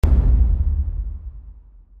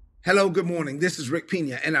Hello, good morning. This is Rick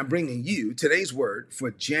Pina, and I'm bringing you today's word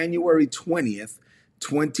for January 20th,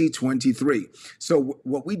 2023. So,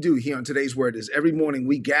 what we do here on today's word is every morning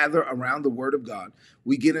we gather around the word of God.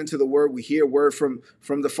 We get into the word, we hear word from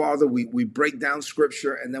the Father, we break down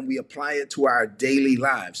scripture, and then we apply it to our daily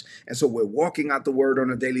lives. And so, we're walking out the word on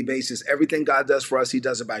a daily basis. Everything God does for us, He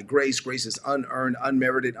does it by grace. Grace is unearned,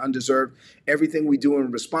 unmerited, undeserved. Everything we do in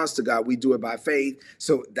response to God, we do it by faith.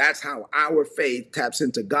 So, that's how our faith taps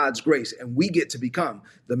into God's grace, and we get to become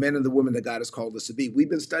the men and the women that God has called us to be. We've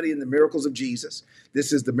been studying the miracles of Jesus.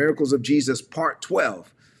 This is the miracles of Jesus, part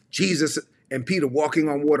 12. Jesus and Peter walking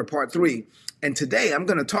on water, part 3. And today I'm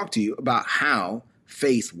going to talk to you about how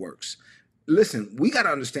faith works. Listen, we got to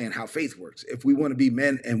understand how faith works if we want to be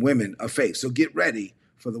men and women of faith. So get ready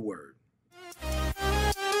for the word.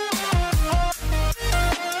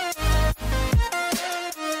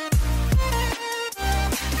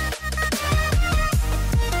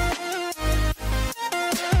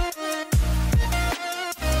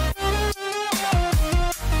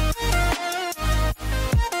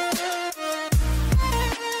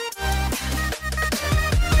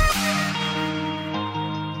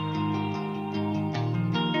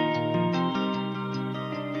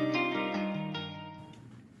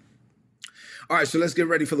 All right, so let's get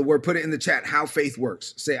ready for the word. Put it in the chat, how faith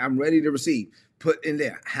works. Say, I'm ready to receive. Put in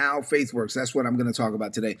there, how faith works. That's what I'm going to talk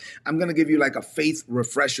about today. I'm going to give you like a faith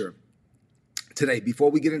refresher today. Before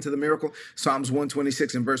we get into the miracle, Psalms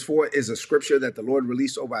 126 and verse 4 is a scripture that the Lord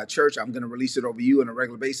released over our church. I'm going to release it over you on a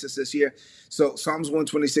regular basis this year. So Psalms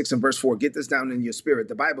 126 and verse 4, get this down in your spirit.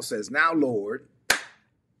 The Bible says, now, Lord,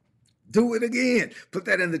 do it again. Put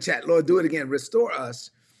that in the chat. Lord, do it again. Restore us,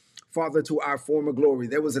 Father, to our former glory.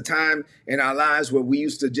 There was a time in our lives where we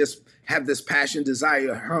used to just have this passion,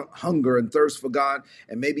 desire, hunger, and thirst for God.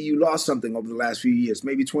 And maybe you lost something over the last few years.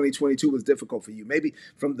 Maybe 2022 was difficult for you. Maybe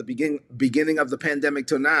from the beginning of the pandemic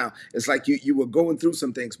till now, it's like you were going through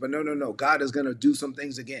some things. But no. God is going to do some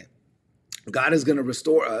things again. God is going to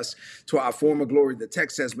restore us to our former glory. The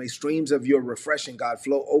text says, may streams of your refreshing, God,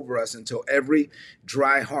 flow over us until every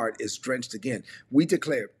dry heart is drenched again. We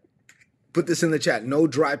declare, put this in the chat, no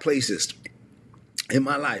dry places in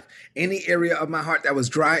my life. Any area of my heart that was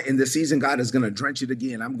dry in this season, God is going to drench it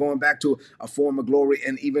again. I'm going back to a former glory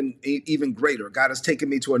and even greater. God has taken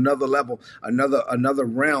me to another level, another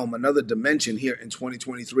realm, another dimension here in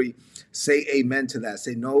 2023. Say amen to that.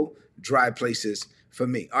 Say no dry places for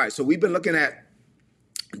me. All right, so we've been looking at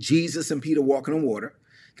Jesus and Peter walking on water.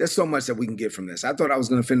 There's so much that we can get from this. I thought I was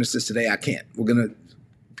going to finish this today. I can't. We're going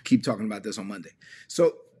to keep talking about this on Monday.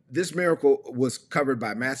 So this miracle was covered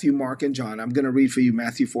by Matthew, Mark, and John. I'm going to read for you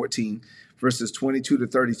Matthew 14, verses 22 to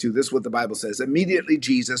 32. This is what the Bible says. Immediately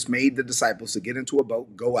Jesus made the disciples to get into a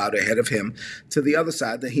boat, go out ahead of him to the other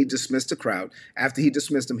side. Then he dismissed the crowd. After he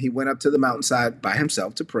dismissed them, he went up to the mountainside by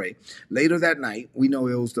himself to pray. Later that night, we know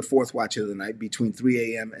it was the fourth watch of the night, between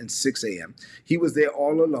 3 a.m. and 6 a.m. He was there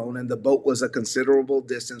all alone, and the boat was a considerable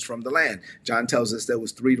distance from the land. John tells us that it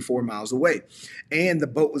was 3 to 4 miles away. And the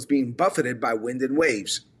boat was being buffeted by wind and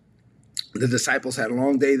waves. The disciples had a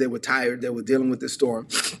long day. They were tired. They were dealing with this storm.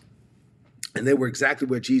 And they were exactly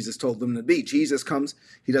where Jesus told them to be. Jesus comes.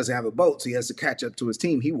 He doesn't have a boat, so he has to catch up to his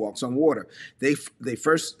team. He walks on water. They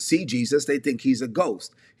first see Jesus. They think he's a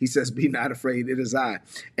ghost. He says, be not afraid, it is I.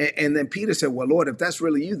 And then Peter said, well, Lord, if that's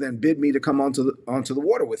really you, then bid me to come onto the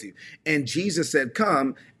water with you. And Jesus said,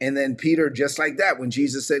 come. And then Peter, just like that, when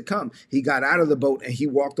Jesus said, come, he got out of the boat and he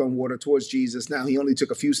walked on water towards Jesus. Now, he only took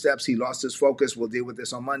a few steps. He lost his focus. We'll deal with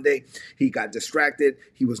this on Monday. He got distracted.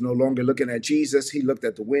 He was no longer looking at Jesus. He looked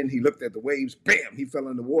at the wind. He looked at the waves. Bam, he fell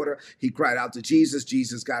in the water. He cried out to Jesus.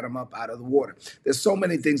 Jesus got him up out of the water. There's so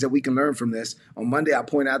many things that we can learn from this. On Monday, I'll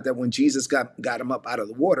point out that when Jesus got him up out of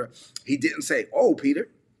the water, he didn't say, oh, Peter,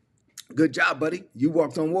 good job, buddy. You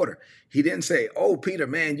walked on water. He didn't say, oh, Peter,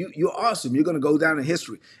 man, you're awesome. You're going to go down in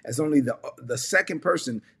history as only the second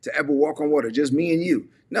person to ever walk on water, just me and you.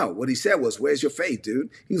 No, what he said was, where's your faith, dude?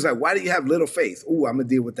 He was like, why do you have little faith? Ooh, I'm going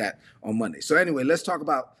to deal with that on Monday. So anyway, let's talk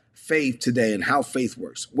about faith today and how faith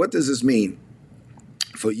works. What does this mean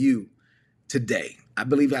for you today? I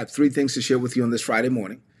believe I have 3 things to share with you on this Friday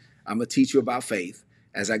morning. I'm going to teach you about faith.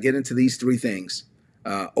 As I get into these 3 things,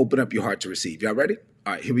 open up your heart to receive. Y'all ready?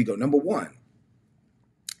 All right, here we go. Number 1,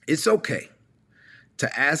 it's okay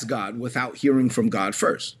to ask God without hearing from God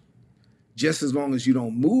first, just as long as you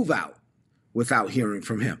don't move out without hearing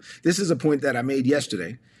from him. This is a point that I made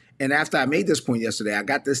yesterday. And after I made this point yesterday, I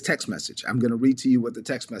got this text message. I'm going to read to you what the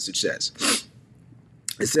text message says.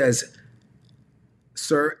 It says,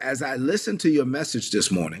 sir, as I listened to your message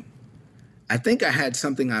this morning, I think I had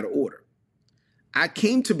something out of order. I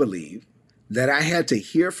came to believe that I had to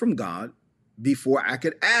hear from God before I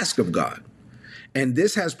could ask of God. And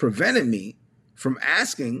this has prevented me from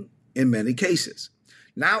asking in many cases.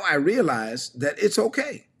 Now I realize that it's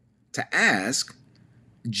okay to ask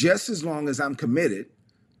just as long as I'm committed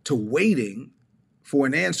to waiting for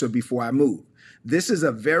an answer before I move. This is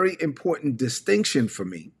a very important distinction for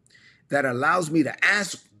me that allows me to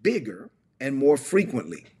ask bigger and more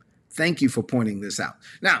frequently. Thank you for pointing this out.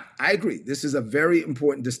 Now, I agree. This is a very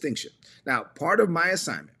important distinction. Now, part of my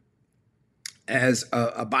assignment as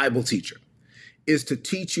a Bible teacher is to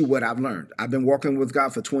teach you what I've learned. I've been walking with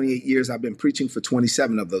God for 28 years. I've been preaching for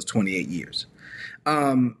 27 of those 28 years.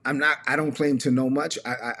 I don't claim to know much.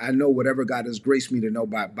 I know whatever God has graced me to know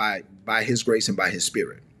by his grace and by his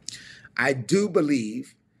spirit. I do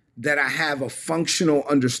believe that I have a functional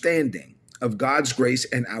understanding of God's grace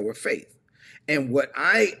and our faith. And what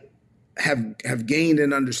I have gained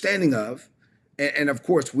an understanding of, and of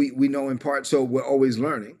course we know in part, so we're always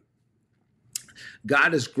learning.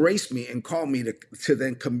 God has graced me and called me to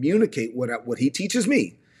then communicate what he teaches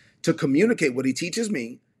me, to communicate what he teaches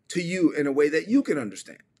me to you in a way that you can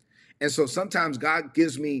understand. And so sometimes God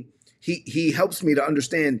gives me, he helps me to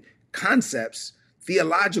understand concepts,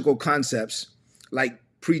 theological concepts like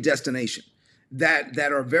predestination that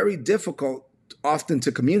are very difficult often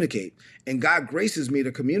to communicate. And God graces me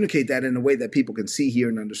to communicate that in a way that people can see, hear,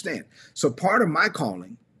 and understand. So part of my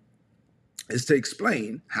calling is to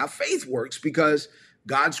explain how faith works, because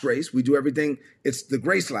God's grace, we do everything. It's the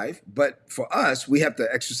grace life. But for us, we have to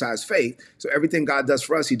exercise faith. So everything God does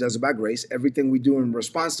for us, he does it by grace. Everything we do in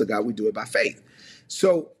response to God, we do it by faith.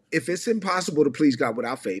 So if it's impossible to please God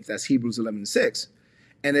without faith, that's Hebrews 11:6.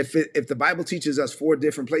 And if the Bible teaches us 4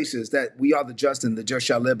 different places that we are the just and the just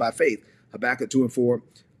shall live by faith, Habakkuk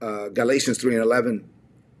 2:4, Galatians 3:11,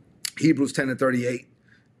 Hebrews 10:38,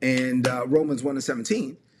 and Romans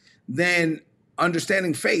 1:17, then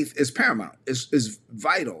understanding faith is paramount, is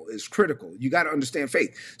vital, is critical. You got to understand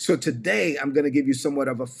faith. So today I'm going to give you somewhat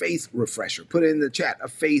of a faith refresher. Put it in the chat, a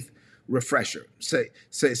faith refresher. Say,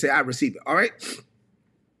 I receive it. All right.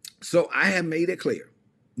 So I have made it clear,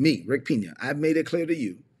 me, Rick Pina, I've made it clear to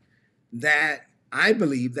you that I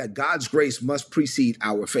believe that God's grace must precede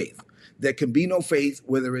our faith. There can be no faith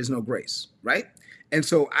where there is no grace, right? And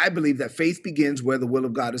so I believe that faith begins where the will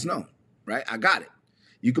of God is known, right? I got it.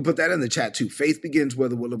 You can put that in the chat too. Faith begins where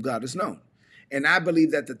the will of God is known. And I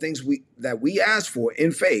believe that the things that we ask for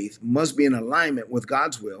in faith must be in alignment with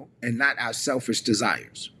God's will and not our selfish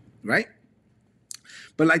desires, right?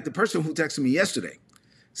 But like the person who texted me yesterday,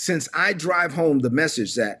 since I drive home the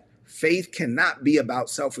message that faith cannot be about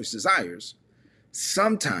selfish desires,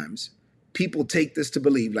 sometimes people take this to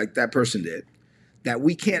believe, like that person did, that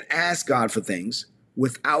we can't ask God for things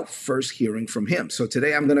without first hearing from him. So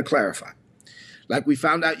today I'm going to clarify. Like we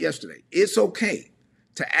found out yesterday, it's okay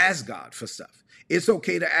to ask God for stuff. It's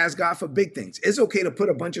okay to ask God for big things. It's okay to put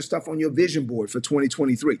a bunch of stuff on your vision board for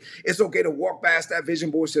 2023. It's okay to walk past that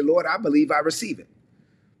vision board and say, Lord, I believe I receive it.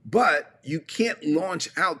 But you can't launch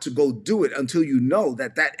out to go do it until you know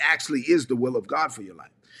that that actually is the will of God for your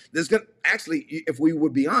life. There's going to actually, if we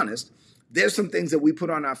would be honest, there's some things that we put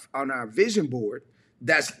on our vision board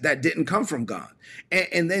that didn't come from God.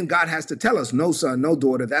 And then God has to tell us, no, son, no,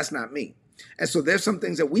 daughter, that's not me. And so there's some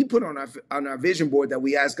things that we put on our vision board that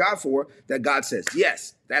we ask God for that God says,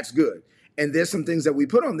 yes, that's good. And there's some things that we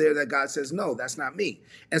put on there that God says, no, that's not me.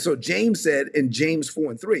 And so James said in James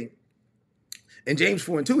 4:3, in James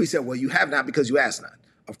 4:2, he said, well, you have not because you ask not.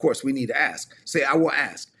 Of course, we need to ask. Say, I will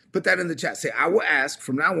ask. Put that in the chat. Say, I will ask.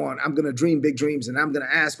 From now on, I'm going to dream big dreams and I'm going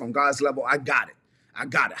to ask on God's level. I got it. I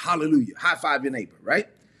got it. Hallelujah. High five your neighbor, right?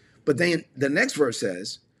 But then the next verse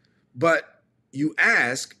says, but you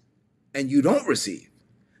ask and you don't receive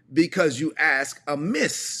because you ask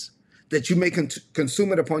amiss, that you may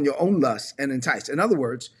consume it upon your own lust and entice. In other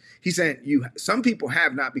words, he's saying some people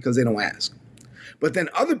have not because they don't ask. But then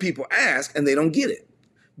other people ask and they don't get it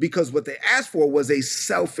because what they asked for was a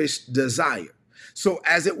selfish desire. So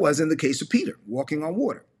as it was in the case of Peter walking on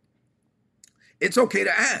water, it's okay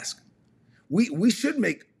to ask. We should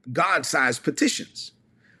make God-sized petitions,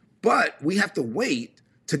 but we have to wait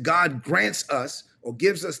till God grants us or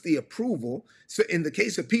gives us the approval. So in the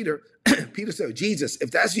case of Peter, Peter said, Jesus,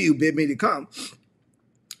 if that's you, bid me to come.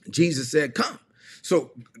 Jesus said, come.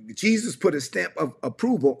 So Jesus put a stamp of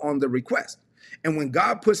approval on the request. And when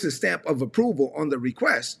God puts his stamp of approval on the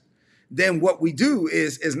request, then what we do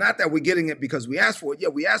is not that we're getting it because we asked for it. Yeah,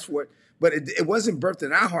 we asked for it, but it wasn't birthed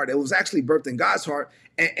in our heart. It was actually birthed in God's heart.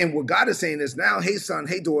 And what God is saying is now, hey, son,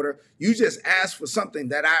 hey, daughter, you just asked for something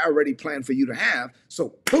that I already planned for you to have.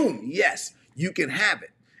 So boom, yes, you can have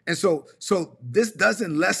it. And so this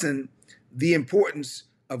doesn't lessen the importance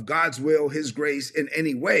of God's will, his grace in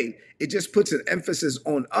any way. It just puts an emphasis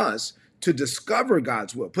on us to discover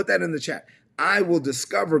God's will. Put that in the chat. I will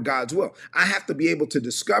discover God's will. I have to be able to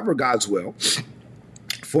discover God's will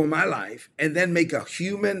for my life and then make a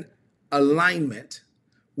human alignment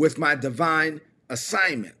with my divine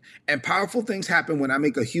assignment. And powerful things happen when I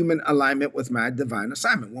make a human alignment with my divine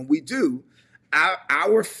assignment. When we do,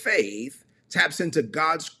 our faith taps into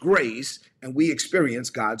God's grace and we experience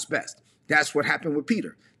God's best. That's what happened with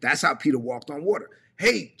Peter. That's how Peter walked on water.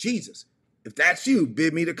 Hey, Jesus, if that's you,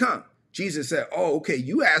 bid me to come. Jesus said, oh, okay,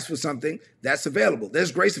 you asked for something that's available.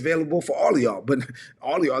 There's grace available for all of y'all, but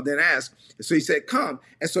all of y'all didn't ask. So he said, come.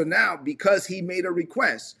 And so now, because he made a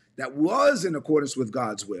request that was in accordance with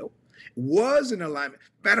God's will, was in alignment.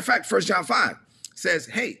 Matter of fact, 1 John 5 says,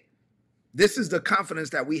 hey, this is the confidence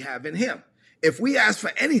that we have in him. If we ask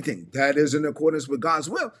for anything that is in accordance with God's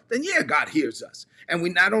will, then yeah, God hears us. And we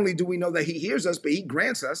not only do we know that he hears us, but he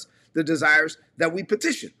grants us the desires that we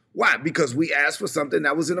petition. Why? Because we asked for something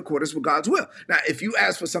that was in accordance with God's will. Now, if you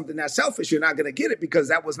ask for something that's selfish, you're not going to get it because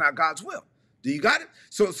that was not God's will. Do you got it?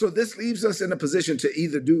 So this leaves us in a position to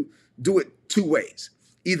either do it two ways.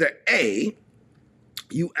 Either A,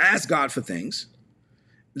 you ask God for things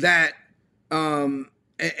that, and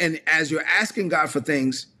as you're asking God for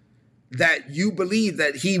things that you believe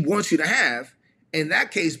that he wants you to have, in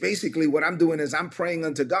that case, basically what I'm doing is I'm praying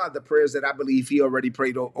unto God the prayers that I believe he already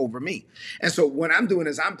prayed over me. And so what I'm doing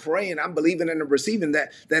is I'm praying, I'm believing and receiving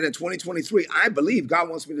that in 2023, I believe God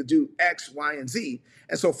wants me to do X, Y, and Z.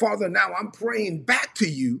 And so Father, now I'm praying back to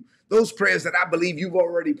you those prayers that I believe you've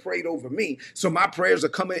already prayed over me. So my prayers are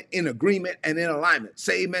coming in agreement and in alignment.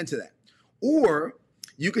 Say amen to that. Or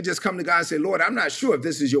you could just come to God and say, Lord, I'm not sure if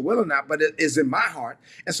this is your will or not, but it is in my heart.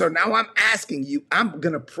 And so now I'm asking you, I'm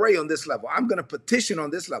going to pray on this level. I'm going to petition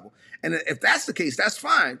on this level. And if that's the case, that's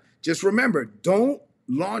fine. Just remember, don't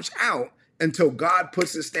launch out until God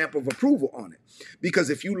puts his stamp of approval on it.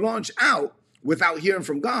 Because if you launch out without hearing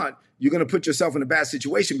from God, you're going to put yourself in a bad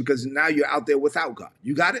situation because now you're out there without God.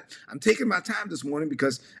 You got it? I'm taking my time this morning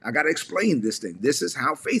because I got to explain this thing. This is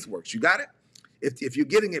how faith works. You got it? If you're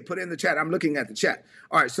getting it, put it in the chat. I'm looking at the chat.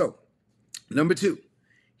 All right, so number 2,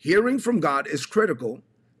 hearing from God is critical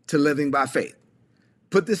to living by faith.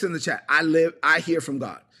 Put this in the chat. I hear from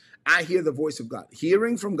God. I hear the voice of God.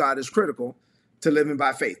 Hearing from God is critical to living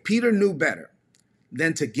by faith. Peter knew better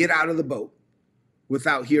than to get out of the boat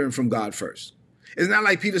without hearing from God first. It's not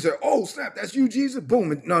like Peter said, oh, snap, that's you, Jesus.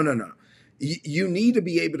 Boom. No. You need to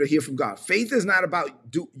be able to hear from God. Faith is not about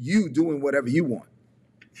you doing whatever you want.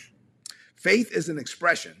 Faith is an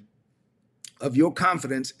expression of your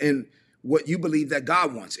confidence in what you believe that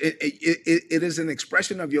God wants. It is an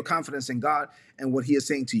expression of your confidence in God and what he is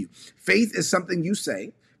saying to you. Faith is something you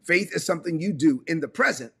say. Faith is something you do in the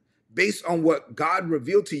present based on what God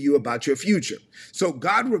revealed to you about your future. So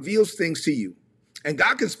God reveals things to you. And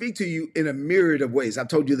God can speak to you in a myriad of ways. I've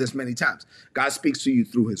told you this many times. God speaks to you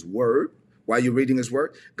through his word. While you're reading his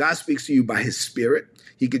word, God speaks to you by his spirit.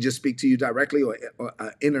 He could just speak to you directly or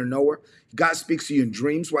inner knower. God speaks to you in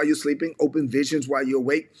dreams while you're sleeping, open visions while you're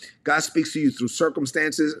awake. God speaks to you through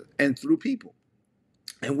circumstances and through people.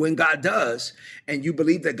 And when God does, and you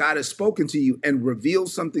believe that God has spoken to you and revealed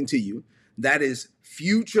something to you that is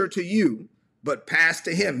future to you, but past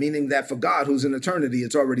to him, meaning that for God who's in eternity,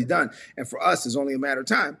 it's already done. And for us, it's only a matter of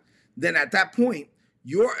time. Then at that point,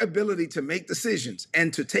 your ability to make decisions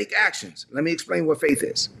and to take actions. Let me explain what faith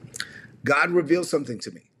is. God revealed something to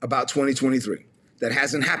me about 2023 that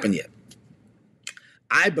hasn't happened yet.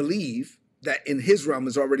 I believe that in his realm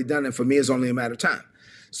is already done, and for me, it's only a matter of time.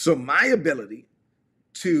 So my ability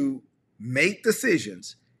to make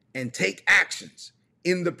decisions and take actions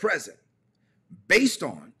in the present based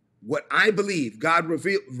on what I believe God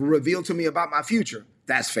revealed to me about my future,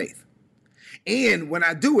 that's faith. And when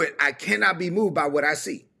I do it, I cannot be moved by what I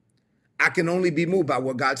see. I can only be moved by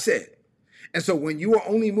what God said. And so when you are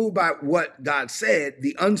only moved by what God said,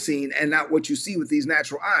 the unseen, and not what you see with these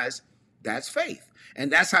natural eyes, that's faith.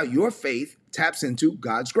 And that's how your faith taps into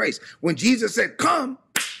God's grace. When Jesus said, come,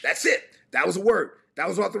 that's it. That was a word. That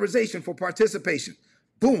was authorization for participation.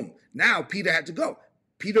 Boom. Now Peter had to go.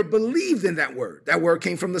 Peter believed in that word. That word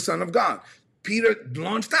came from the Son of God. Peter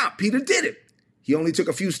launched out. Peter did it. He only took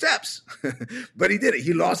a few steps, but he did it.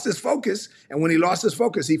 He lost his focus. And when he lost his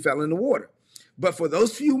focus, he fell in the water. But for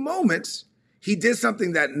those few moments, he did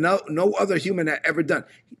something that no other human had ever done.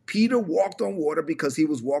 Peter walked on water because he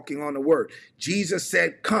was walking on the word. Jesus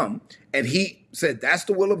said, come. And he said, that's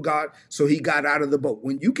the will of God. So he got out of the boat.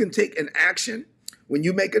 When you can take an action, when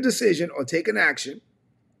you make a decision or take an action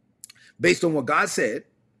based on what God said,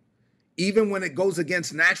 even when it goes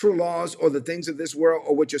against natural laws or the things of this world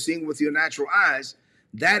or what you're seeing with your natural eyes,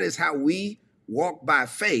 that is how we walk by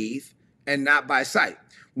faith and not by sight.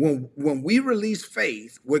 When we release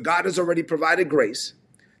faith, where God has already provided grace,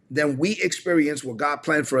 then we experience what God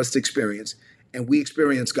planned for us to experience, and we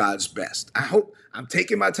experience God's best. I hope I'm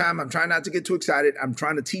taking my time. I'm trying not to get too excited. I'm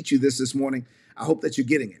trying to teach you this morning. I hope that you're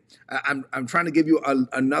getting it. I'm trying to give you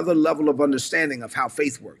another level of understanding of how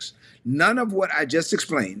faith works. None of what I just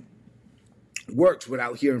explained works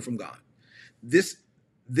without hearing from God. This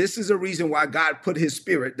is a reason why God put his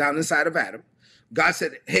spirit down inside of Adam. God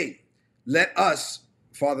said, hey, let us,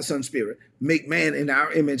 Father, Son, Spirit, make man in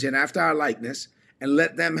our image and after our likeness, and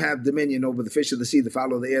let them have dominion over the fish of the sea, the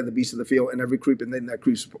fowl of the air, the beasts of the field, and every creeping thing that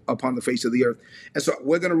creeps upon the face of the earth. And so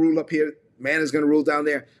we're going to rule up here. Man is going to rule down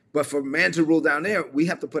there. But for man to rule down there, we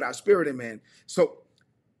have to put our spirit in man. So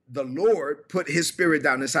the Lord put his spirit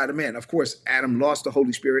down inside of man. Of course, Adam lost the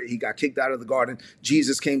Holy Spirit. He got kicked out of the garden.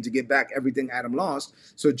 Jesus came to get back everything Adam lost.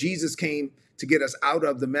 So Jesus came to get us out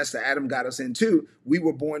of the mess that Adam got us into. We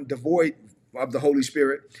were born devoid of the Holy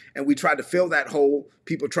Spirit, and we tried to fill that hole.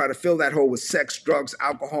 People try to fill that hole with sex, drugs,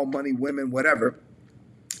 alcohol, money, women, whatever.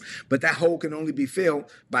 But that hole can only be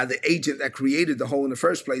filled by the agent that created the hole in the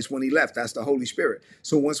first place when he left. That's the Holy Spirit.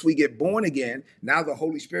 So once we get born again, now the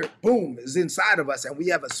Holy Spirit, boom, is inside of us, and we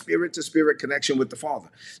have a spirit-to-spirit connection with the Father.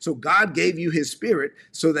 So God gave you his spirit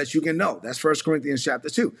so that you can know. That's 1 Corinthians chapter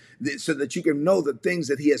 2, so that you can know the things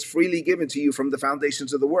that he has freely given to you from the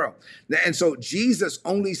foundations of the world. And so Jesus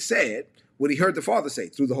only said what he heard the Father say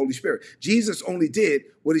through the Holy Spirit. Jesus only did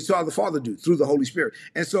what he saw the Father do through the Holy Spirit.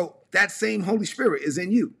 And so that same Holy Spirit is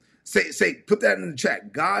in you. Put that in the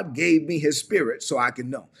chat. God gave me his spirit so I can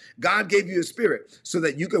know. God gave you his spirit so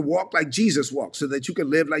that you can walk like Jesus walked, so that you can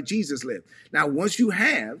live like Jesus lived. Now, once you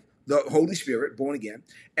have the Holy Spirit, born again,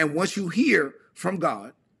 and once you hear from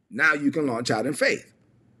God, now you can launch out in faith.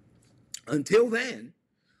 Until then,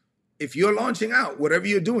 if you're launching out, whatever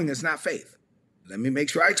you're doing is not faith. Let me make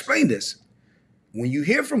sure I explain this. When you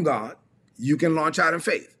hear from God, you can launch out in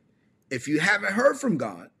faith. If you haven't heard from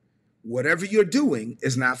God, whatever you're doing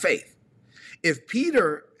is not faith. If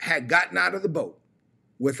Peter had gotten out of the boat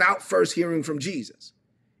without first hearing from Jesus,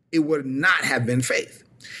 it would not have been faith.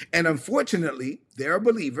 And unfortunately, there are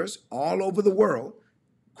believers all over the world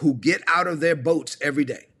who get out of their boats every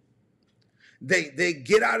day. They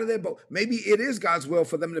get out of their boat. Maybe it is God's will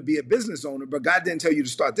for them to be a business owner, but God didn't tell you to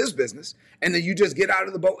start this business. And then you just get out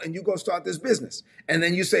of the boat and you go start this business. And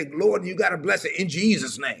then you say, Lord, you got to bless it in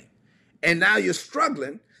Jesus' name. And now you're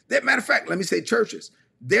struggling. Matter of fact, let me say churches.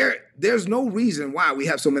 There's no reason why we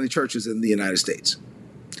have so many churches in the United States.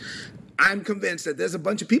 I'm convinced that there's a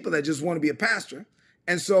bunch of people that just want to be a pastor.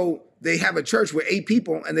 And so they have a church with 8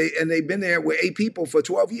 people and they've been there with 8 people for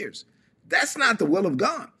 12 years. That's not the will of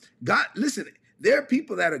God. God, listen, there are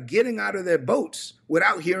people that are getting out of their boats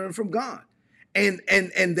without hearing from God. And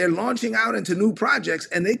they're launching out into new projects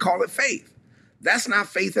and they call it faith. That's not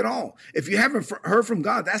faith at all. If you haven't heard from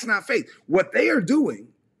God, that's not faith. What they are doing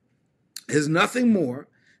is nothing more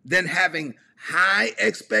than having high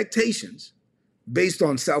expectations based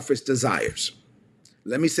on selfish desires.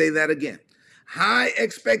 Let me say that again. High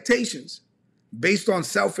expectations based on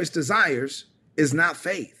selfish desires is not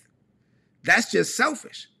faith. That's just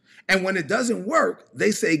selfish. And when it doesn't work,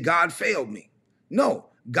 they say, God failed me. No,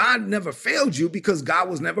 God never failed you because God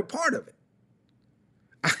was never part of it.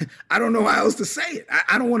 I don't know how else to say it.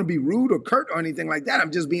 I don't want to be rude or curt or anything like that.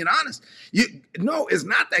 I'm just being honest. No, it's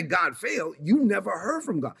not that God failed. You never heard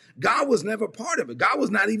from God. God was never part of it. God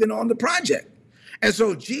was not even on the project. And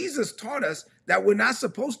so Jesus taught us that we're not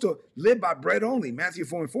supposed to live by bread only. Matthew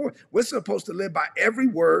 4:4. We're supposed to live by every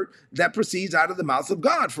word that proceeds out of the mouth of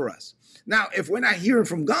God for us. Now, if we're not hearing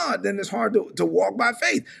from God, then it's hard to walk by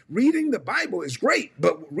faith. Reading the Bible is great,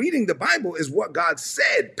 but reading the Bible is what God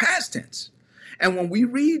said, past tense. And when we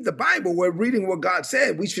read the Bible, we're reading what God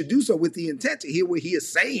said. We should do so with the intent to hear what he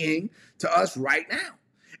is saying to us right now.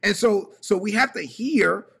 And so we have to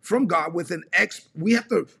hear from God with we have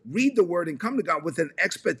to read the word and come to God with an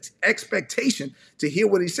expectation to hear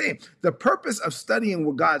what he's saying. The purpose of studying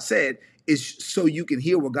what God said is so you can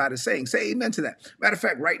hear what God is saying. Say amen to that. Matter of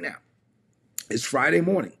fact, right now, it's Friday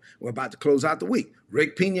morning. We're about to close out the week.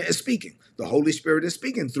 Rick Pina is speaking. The Holy Spirit is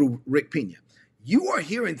speaking through Rick Pina. You are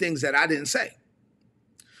hearing things that I didn't say.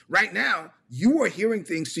 Right now, you are hearing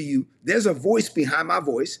things to you. There's a voice behind my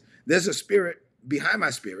voice. There's a spirit behind my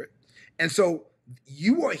spirit. And so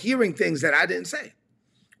you are hearing things that I didn't say.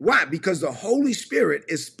 Why? Because the Holy Spirit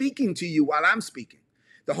is speaking to you while I'm speaking.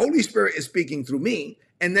 The Holy Spirit is speaking through me,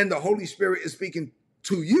 and then the Holy Spirit is speaking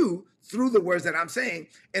to you through the words that I'm saying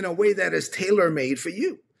in a way that is tailor-made for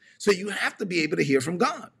you. So you have to be able to hear from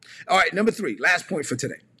God. All right, number 3, last point for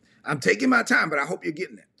today. I'm taking my time, but I hope you're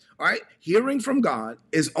getting it. All right, hearing from God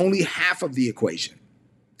is only half of the equation.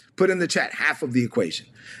 Put in the chat, half of the equation.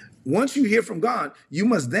 Once you hear from God, you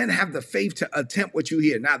must then have the faith to attempt what you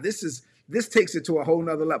hear. Now, this takes it to a whole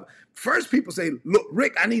nother level. First, people say, look,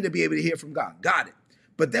 Rick, I need to be able to hear from God. Got it.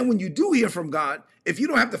 But then when you do hear from God, if you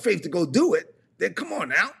don't have the faith to go do it, then come on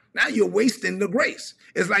now. Now you're wasting the grace.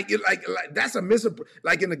 It's like that's a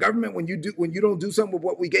like in the government when you don't do something with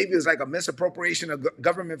what we gave you, is like a misappropriation of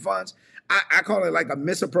government funds. I call it like a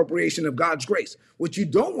misappropriation of God's grace. What you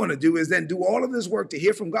don't want to do is then do all of this work to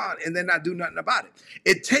hear from God and then not do nothing about it.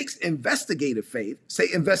 It takes investigative faith. Say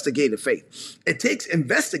investigative faith. It takes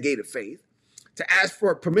investigative faith to ask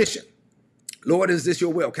for permission. Lord, is this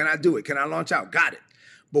your will? Can I do it? Can I launch out? Got it.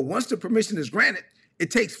 But once the permission is granted, it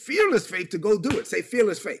takes fearless faith to go do it. Say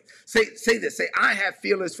fearless faith. Say this. Say, I have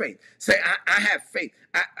fearless faith. Say, I have faith.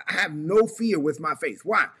 I have no fear with my faith.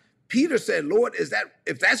 Why? Peter said, Lord,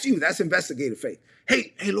 if that's you, that's investigative faith.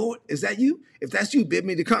 Hey, Lord, is that you? If that's you, bid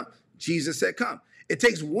me to come. Jesus said, come. It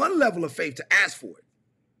takes one level of faith to ask for it.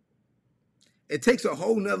 It takes a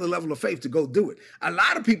whole nother level of faith to go do it. A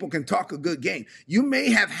lot of people can talk a good game. You may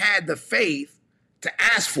have had the faith to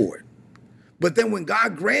ask for it. But then when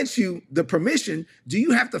God grants you the permission, do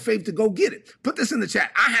you have the faith to go get it? Put this in the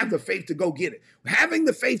chat. I have the faith to go get it. Having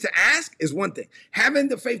the faith to ask is one thing. Having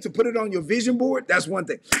the faith to put it on your vision board, that's one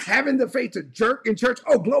thing. Having the faith to jerk in church,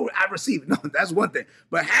 oh, glory, I receive it. No, that's one thing.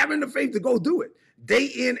 But having the faith to go do it, day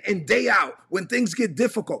in and day out, when things get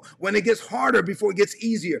difficult, when it gets harder before it gets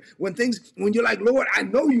easier, when you're like, Lord, I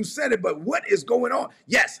know you said it, but what is going on?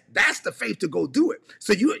 Yes, that's the faith to go do it.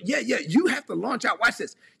 So you have to launch out. Watch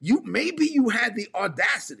this. Maybe you had the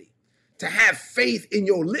audacity to have faith in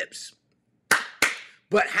your lips,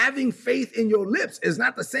 but having faith in your lips is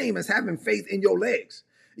not the same as having faith in your legs.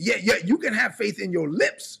 Yeah, you can have faith in your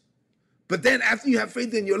lips. But then after you have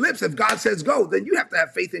faith in your lips, if God says go, then you have to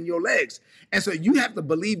have faith in your legs. And so you have to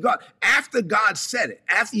believe God. After God said it,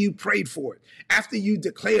 after you prayed for it, after you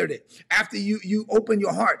declared it, after you open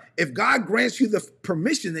your heart, if God grants you the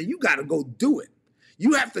permission, then you got to go do it.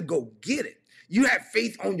 You have to go get it. You have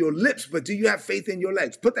faith on your lips, but do you have faith in your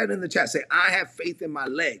legs? Put that in the chat. Say, I have faith in my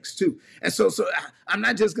legs too. And so I'm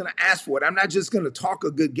not just going to ask for it. I'm not just going to talk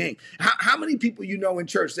a good game. How many people you know in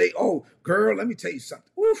church say, oh, girl, let me tell you something.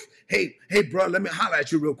 Oof. Hey, bro, let me holler at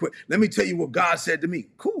you real quick. Let me tell you what God said to me.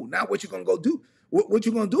 Cool. Now what you going to go do? What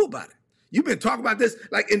you going to do about it? You've been talking about this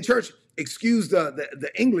like in church. Excuse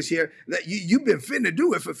the English here, that you've been finna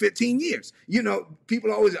do it for 15 years. You know,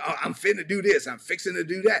 people always, oh, I'm finna do this. I'm fixing to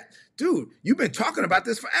do that. Dude, you've been talking about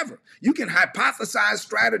this forever. You can hypothesize,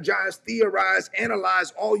 strategize, theorize,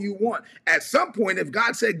 analyze all you want. At some point, if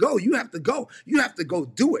God said go, you have to go. You have to go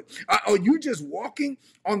do it. Are you just walking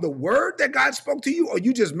on the word that God spoke to you, or are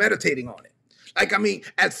you just meditating on it? Like, I mean,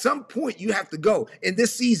 at some point you have to go. In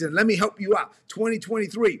this season, let me help you out.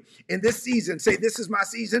 2023. In this season, say, this is my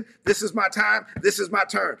season. This is my time. This is my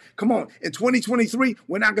turn. Come on. In 2023,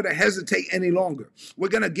 we're not going to hesitate any longer. We're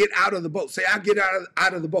going to get out of the boat. Say, I get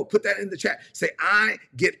out of the boat. Put that in the chat. Say, I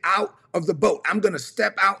get out of the boat. I'm going to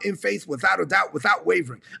step out in faith without a doubt, without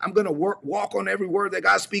wavering. I'm going to walk on every word that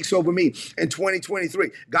God speaks over me in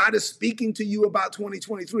 2023. God is speaking to you about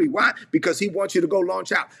 2023. Why? Because he wants you to go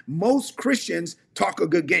launch out. Most Christians talk a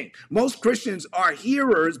good game. Most Christians are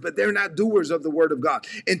hearers, but they're not doers of the word of God.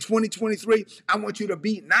 In 2023, I want you to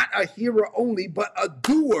be not a hearer only, but a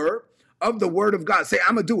doer of the word of God. Say,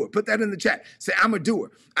 I'm a doer. Put that in the chat. Say, I'm a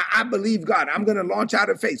doer. I believe God. I'm going to launch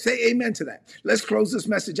out of faith. Say amen to that. Let's close this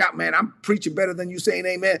message out, man. I'm preaching better than you saying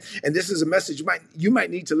amen. And this is a message you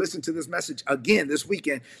might need to listen to this message again this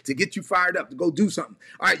weekend to get you fired up to go do something.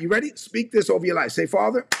 All right, you ready? Speak this over your life. Say,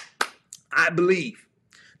 Father, I believe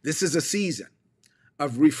this is a season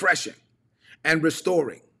of refreshing and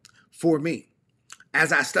restoring for me.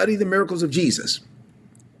 As I study the miracles of Jesus,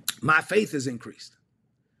 my faith is increased.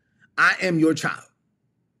 I am your child.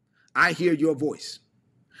 I hear your voice.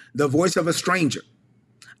 The voice of a stranger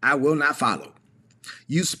I will not follow.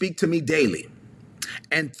 You speak to me daily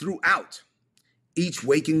and throughout each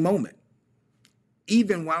waking moment,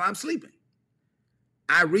 even while I'm sleeping.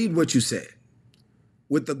 I read what you said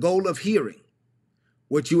with the goal of hearing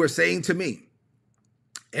what you are saying to me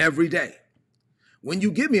every day. When you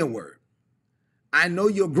give me a word, I know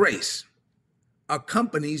your grace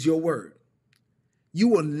accompanies your word. You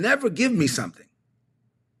will never give me something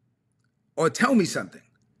or tell me something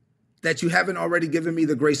that you haven't already given me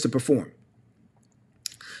the grace to perform.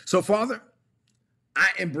 So, Father, I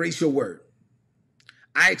embrace your word.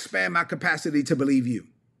 I expand my capacity to believe you.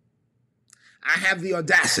 I have the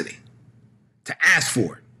audacity to ask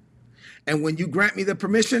for it And when you grant me the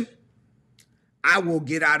permission, I will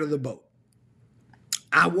get out of the boat.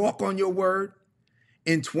 I walk on your word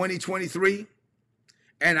in 2023,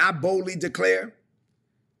 and I boldly declare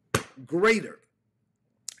greater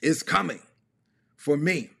is coming for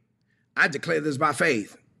me. I declare this by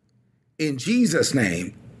faith. In Jesus'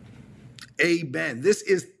 name, amen. This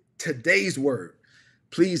is today's word.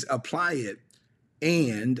 Please apply it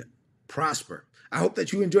and prosper. I hope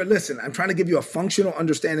that you enjoy. Listen, I'm trying to give you a functional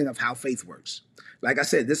understanding of how faith works. Like I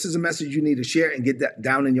said, this is a message you need to share and get that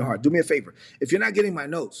down in your heart. Do me a favor. If you're not getting my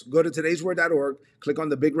notes, go to todaysword.org, click on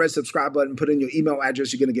the big red subscribe button, put in your email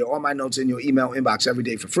address. You're going to get all my notes in your email inbox every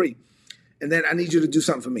day for free. And then I need you to do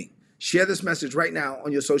something for me. Share this message right now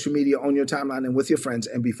on your social media, on your timeline, and with your friends.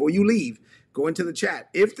 And before you leave, go into the chat.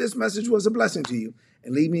 If this message was a blessing to you,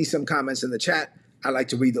 and leave me some comments in the chat. I like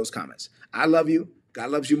to read those comments. I love you. God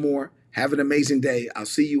loves you more. Have an amazing day. I'll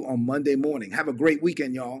see you on Monday morning. Have a great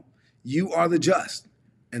weekend, y'all. You are the just,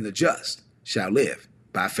 and the just shall live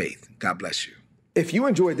by faith. God bless you. If you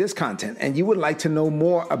enjoyed this content and you would like to know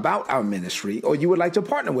more about our ministry, or you would like to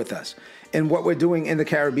partner with us in what we're doing in the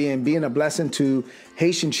Caribbean, being a blessing to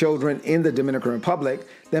Haitian children in the Dominican Republic,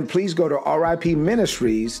 then please go to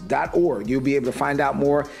ripministries.org. You'll be able to find out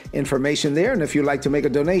more information there. And if you'd like to make a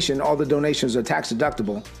donation, all the donations are tax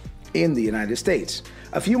deductible in the United States.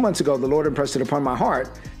 A few months ago, the Lord impressed it upon my heart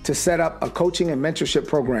to set up a coaching and mentorship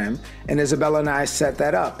program, and Isabella and I set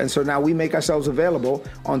that up. And so now we make ourselves available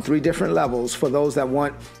on 3 different levels for those that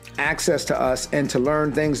want access to us and to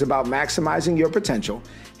learn things about maximizing your potential,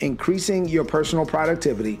 increasing your personal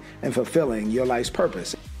productivity, and fulfilling your life's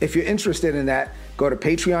purpose. If you're interested in that, go to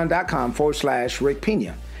patreon.com/Rick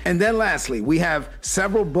Pina. And then lastly, we have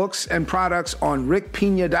several books and products on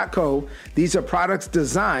rickpina.co. These are products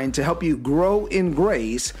designed to help you grow in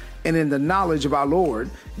grace and in the knowledge of our Lord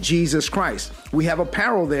Jesus Christ. We have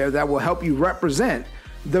apparel there that will help you represent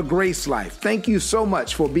the grace life. Thank you so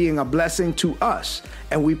much for being a blessing to us,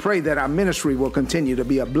 and we pray that our ministry will continue to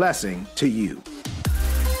be a blessing to you.